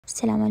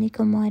Assalamu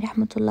alaikum wa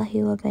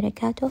rahmatullahi wa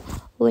barakatuh.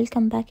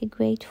 Welcome back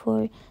grade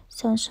 4.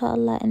 So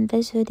inshallah in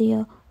this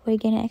video we're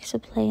gonna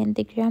explain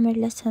the grammar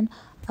lesson.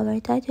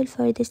 Our title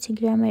for this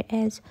grammar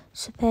is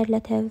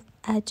superlative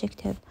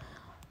adjective.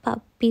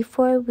 But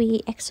before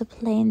we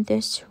explain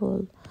this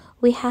rule,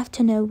 we have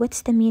to know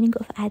what's the meaning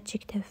of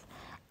adjective.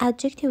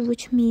 Adjective,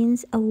 which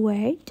means a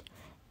word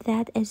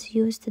that is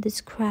used to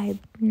describe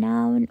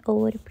noun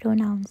or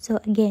pronoun. So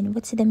again,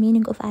 what's the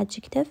meaning of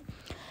adjective?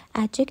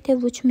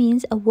 Adjective, which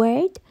means a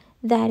word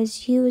that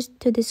is used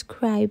to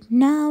describe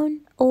noun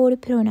or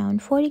pronoun.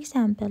 For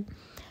example,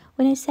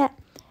 when I say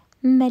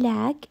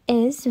Malak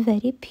is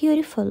very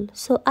beautiful,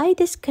 so I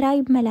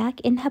describe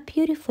Malak in her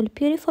beautiful,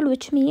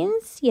 which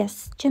means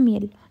yes,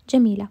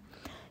 Jamila.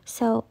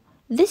 So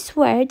this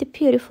word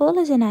beautiful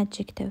is an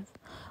adjective.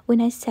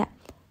 When I say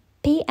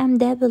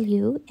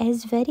BMW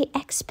is very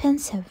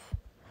expensive,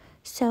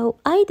 so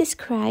I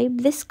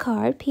describe this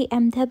car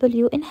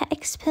BMW in her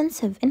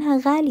expensive, in her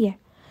غالية.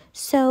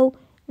 So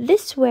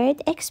this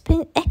word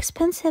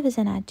expensive is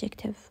an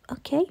adjective.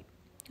 Okay.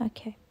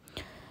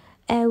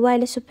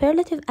 While a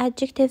superlative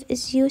adjective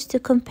is used to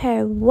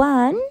compare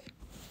one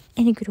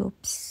in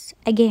groups.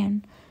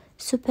 Again,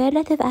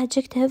 superlative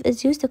adjective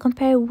is used to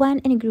compare one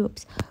in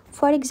groups.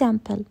 For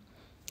example,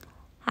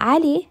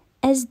 Ali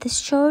is the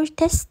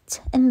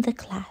shortest in the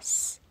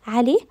class.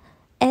 Ali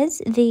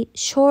is the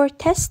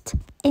shortest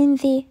in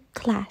the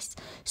class.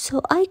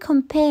 So I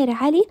compare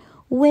Ali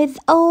with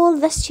all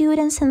the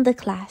students in the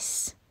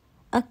class.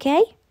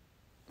 Okay.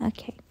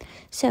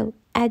 So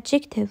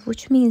adjective,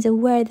 which means a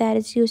word that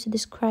is used to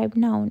describe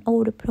noun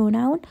or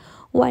pronoun,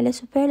 while a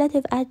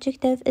superlative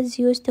adjective is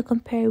used to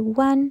compare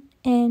one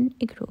in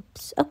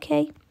groups.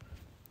 Okay.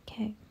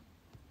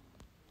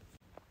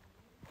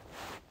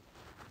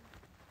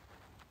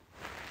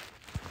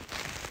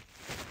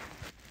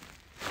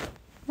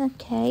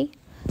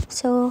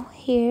 So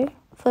here,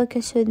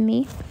 focus with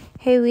me.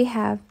 Here we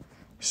have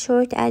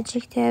short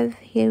adjective,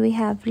 here we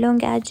have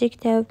long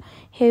adjective,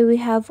 here we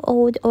have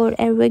odd or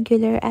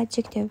irregular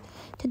adjective.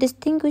 To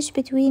distinguish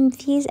between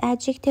these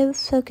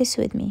adjectives, focus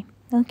with me.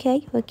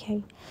 Okay.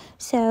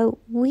 So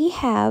we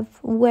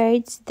have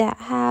words that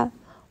have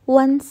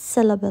one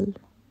syllable,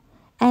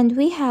 and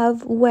we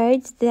have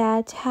words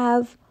that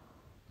have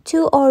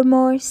two or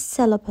more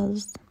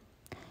syllables.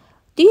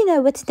 Do you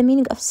know what's the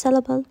meaning of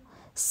syllable?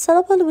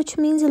 Syllable, which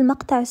means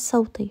المقطع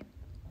الصوتي.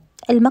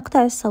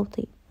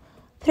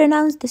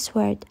 Pronounce this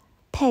word.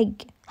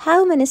 Pig.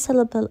 How many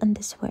syllables in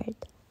this word?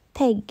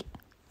 Pig.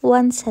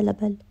 One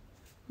syllable.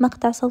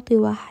 مقطع صوتي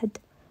واحد.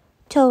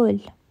 Tall.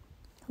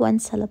 One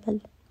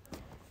syllable.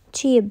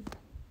 Cheap.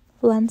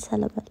 One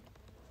syllable.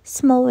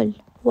 Small.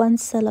 One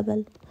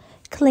syllable.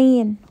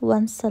 Clean.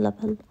 One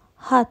syllable.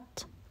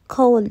 Hot.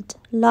 Cold.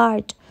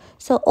 Large.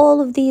 So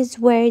all of these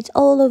words,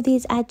 all of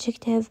these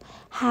adjectives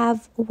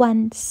have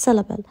one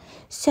syllable.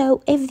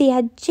 So if the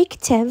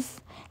adjective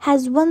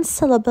has one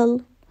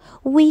syllable,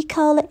 we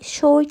call it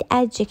short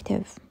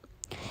adjective.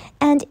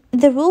 And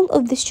the rule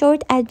of the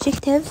short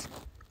adjective,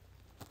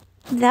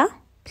 the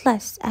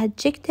plus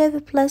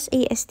adjective plus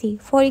est.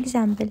 For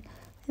example,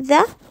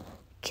 the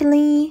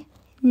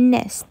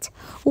cleanest.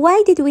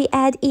 Why did we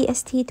add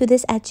est to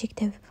this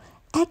adjective?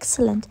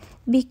 Excellent,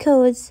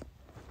 because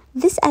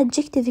this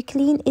adjective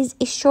clean is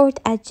a short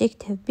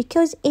adjective.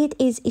 Because it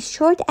is a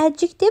short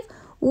adjective,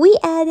 we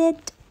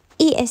added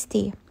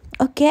est.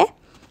 Okay?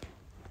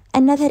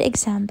 Another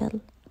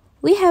example.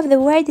 We have the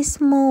word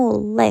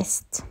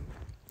smallest.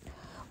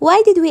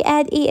 Why did we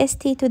add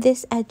est to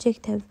this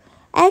adjective?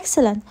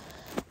 Excellent.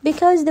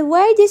 Because the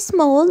word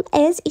small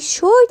is a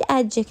short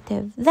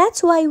adjective.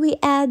 That's why we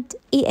add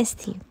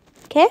est.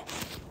 Okay?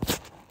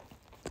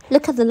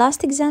 Look at the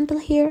last example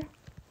here.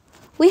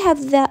 We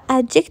have the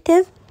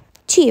adjective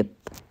cheap.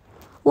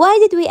 Why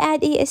did we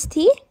add est?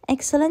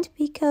 Excellent,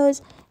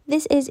 because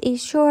this is a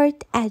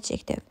short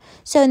adjective.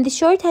 So in the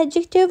short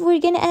adjective, we're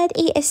gonna add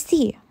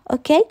est.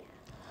 Okay?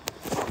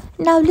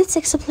 Now let's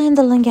explain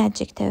the long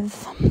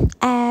adjective.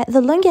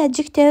 The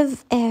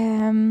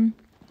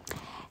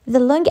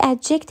long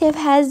adjective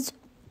has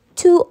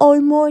two or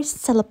more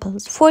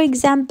syllables. For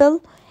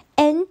example,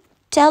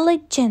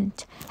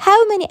 intelligent.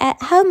 How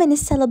many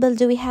syllables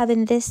do we have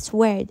in this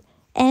word?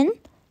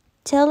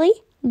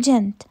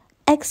 Intelligent.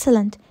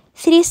 Excellent.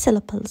 3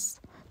 syllables.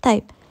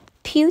 Type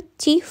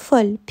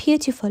beautiful.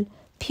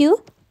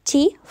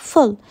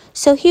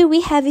 So here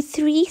we have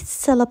 3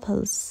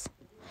 syllables.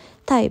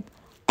 Type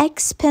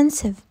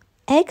expensive.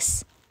 3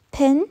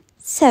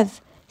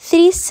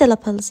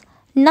 syllables.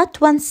 Not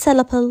 1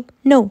 syllable.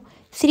 No.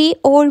 3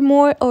 or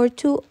more or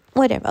 2,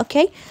 whatever.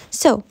 Okay.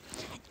 So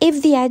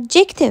if the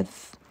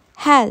adjective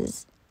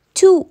has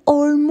 2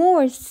 or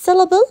more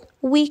syllables,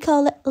 we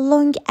call it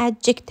long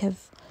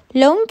adjective.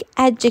 So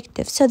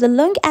the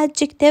long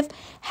adjective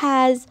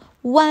has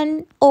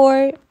 1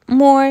 or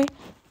more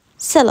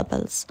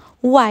syllables,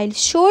 while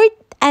short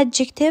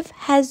adjective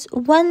has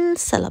 1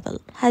 syllable.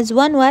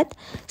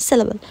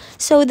 Syllable.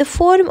 So the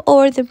form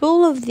or the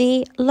rule of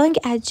the long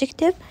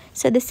adjective.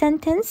 So the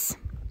sentence,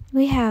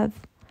 we have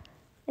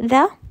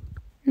the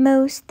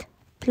most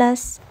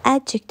plus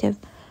adjective.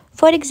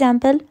 For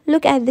example,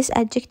 look at this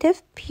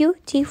adjective,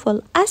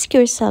 beautiful. Ask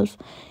yourself,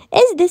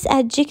 is this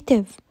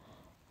adjective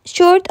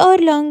short or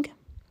long?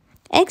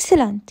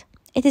 Excellent.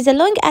 It is a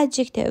long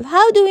adjective.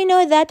 How do we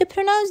know that to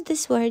pronounce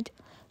this word?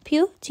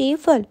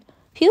 Beautiful.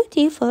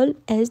 Beautiful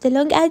is the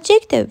long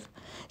adjective.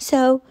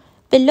 So,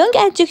 the long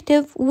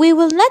adjective, we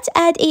will not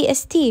add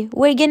est.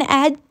 We're going to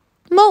add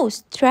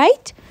most,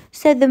 right?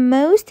 So, the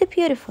most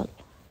beautiful.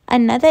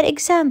 Another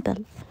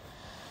example.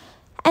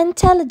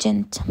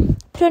 Intelligent.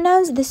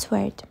 Pronounce this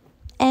word.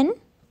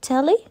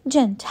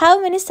 Intelligent.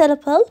 How many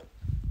syllables?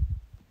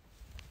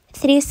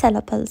 3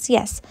 syllables,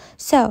 yes.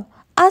 So,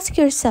 ask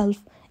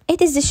yourself,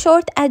 it is a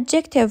short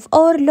adjective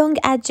or long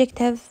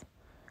adjective?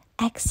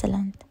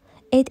 Excellent.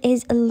 It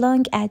is a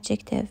long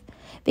adjective.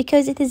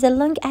 Because it is a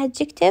long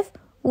adjective,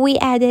 we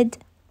added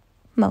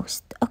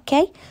most,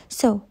 okay?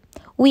 So,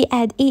 we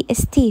add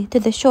est to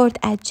the short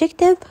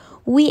adjective.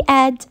 We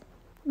add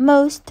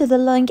most to the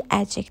long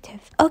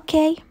adjective,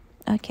 okay?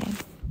 Okay.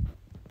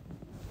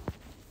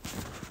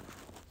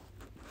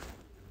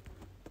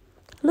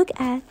 Look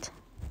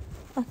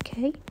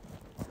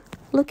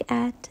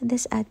at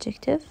this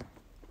adjective,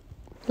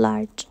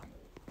 large.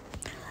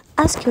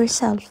 Ask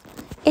yourself,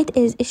 it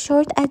is a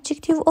short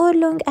adjective or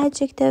long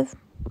adjective?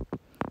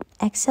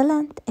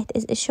 Excellent. It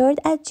is a short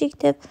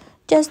adjective.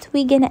 Just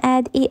we gonna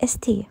add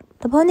est.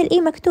 طب هون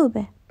الإي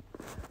مكتوبة.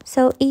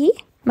 So E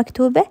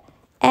مكتوبة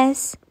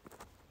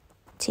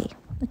ST.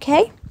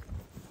 Okay?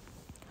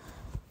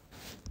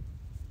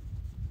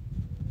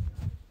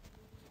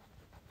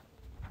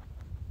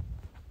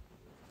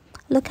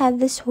 Look at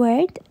this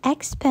word,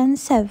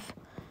 expensive.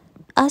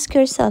 Ask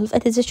yourself,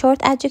 it is a short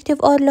adjective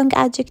or long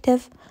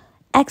adjective?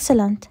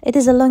 Excellent. It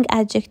is a long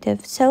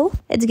adjective. So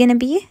it's gonna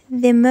be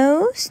the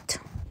most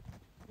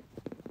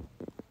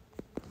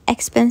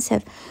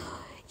expensive.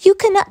 You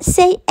cannot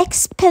say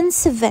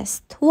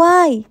expensivest.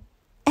 Why?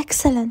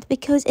 Excellent,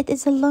 because it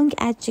is a long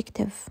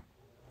adjective.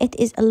 It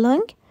is a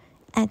long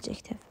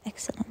adjective.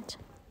 Excellent.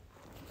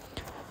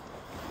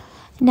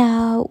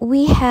 Now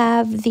we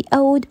have the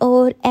odd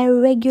or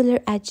irregular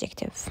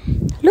adjective.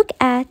 Look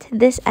at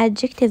this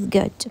adjective,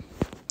 good.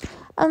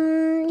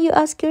 You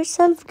ask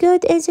yourself,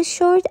 good is a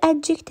short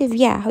adjective.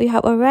 Yeah, you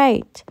have all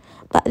right.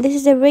 But this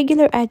is a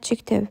regular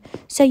adjective.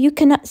 So you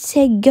cannot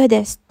say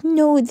goddess.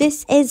 No,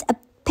 this is a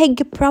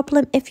big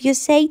problem if you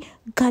say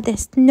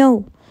goddess.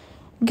 No.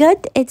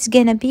 Good, it's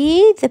gonna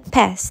be the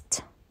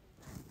past.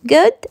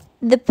 Good,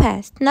 the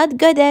past. Not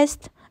goddess.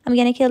 I'm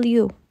gonna kill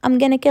you. I'm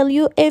gonna kill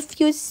you if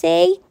you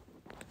say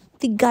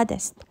the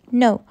goddess.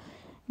 No.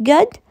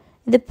 Good,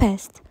 the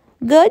past.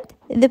 Good,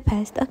 the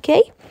past.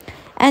 Okay?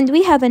 And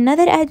we have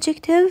another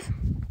adjective,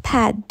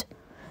 pad.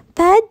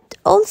 Pad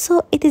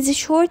also, it is a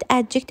short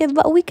adjective,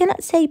 but we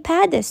cannot say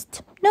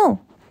paddest.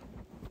 No.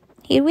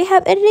 Here we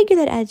have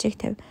irregular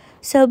adjective.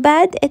 So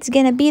bad, it's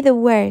gonna be the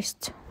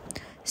worst.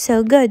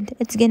 So good,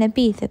 it's gonna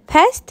be the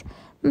best.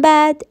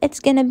 Bad, it's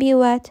gonna be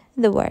what?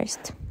 The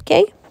worst.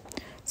 Okay?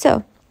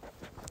 So,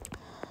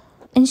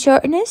 in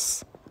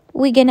shortness,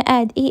 we're gonna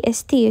add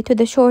est to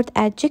the short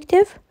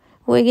adjective.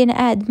 We're gonna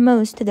add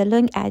most to the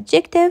long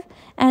adjective.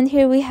 And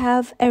here we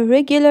have a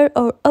regular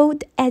or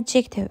odd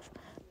adjective.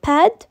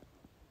 Pad,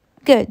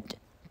 good.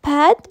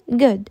 Bad,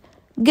 good.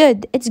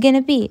 Good, it's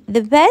gonna be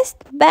the best.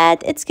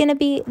 Bad, it's gonna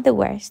be the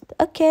worst.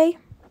 Okay?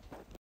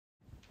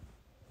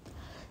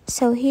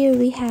 So here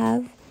we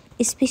have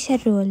special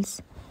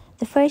rules.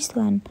 The first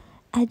one,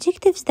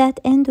 adjectives that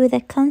end with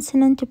a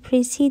consonant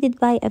preceded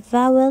by a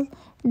vowel,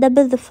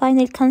 double the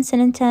final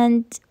consonant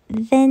and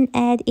then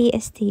add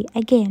est.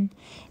 Again,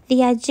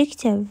 the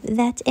adjective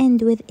that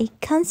end with a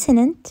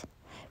consonant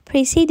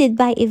preceded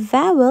by a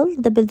vowel,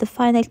 double the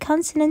final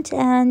consonant,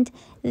 and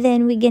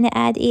then we're gonna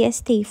add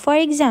est. For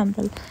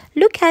example,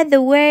 look at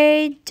the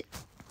word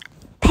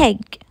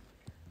peg.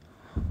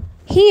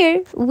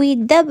 Here we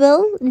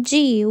double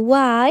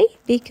GY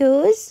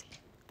because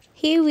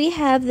here we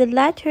have the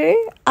letter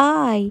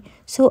I.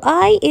 So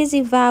I is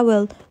a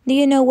vowel. Do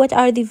you know what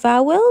are the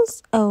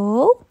vowels?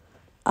 O,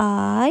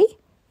 I,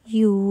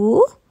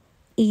 U,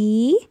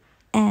 E,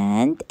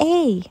 and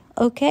A.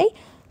 Okay?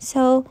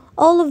 So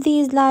all of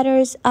these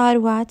letters are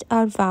what?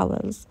 Are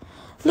vowels.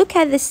 Look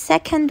at the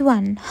second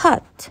one,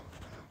 hot.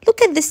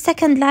 Look at the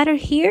second letter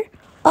here,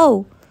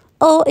 O.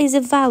 O is a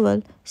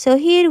vowel. So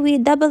here we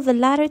double the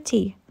letter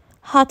T,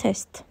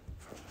 hottest.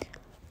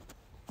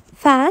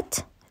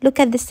 Fat, look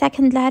at the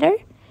second letter.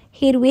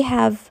 Here we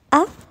have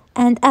A,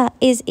 and A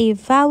is a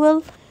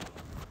vowel.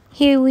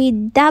 Here we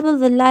double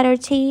the letter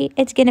T,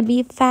 it's gonna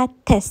be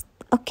fattest,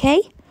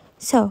 okay?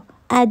 So,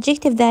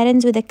 adjective that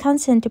ends with a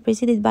consonant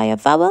preceded by a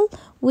vowel,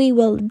 we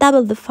will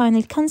double the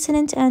final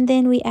consonant and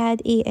then we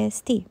add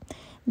est.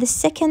 The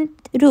second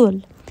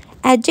rule,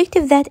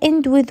 adjective that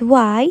end with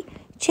Y,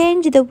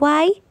 change the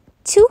Y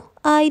to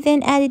I,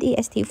 then added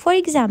est. For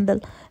example,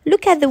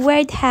 look at the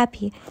word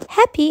happy.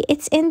 Happy,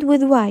 it's end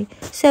with Y.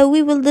 So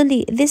we will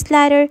delete this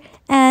letter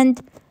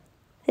and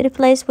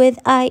replace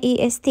with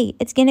iest.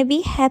 It's gonna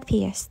be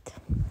happiest.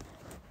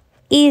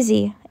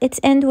 Easy, it's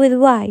end with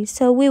Y.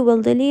 So we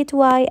will delete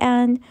Y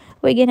and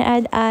we're gonna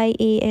add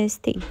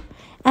iest.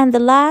 And the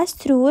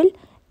last rule,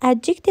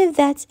 adjective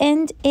that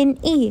end in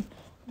e,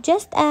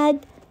 just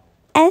add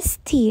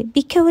st,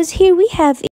 because here we have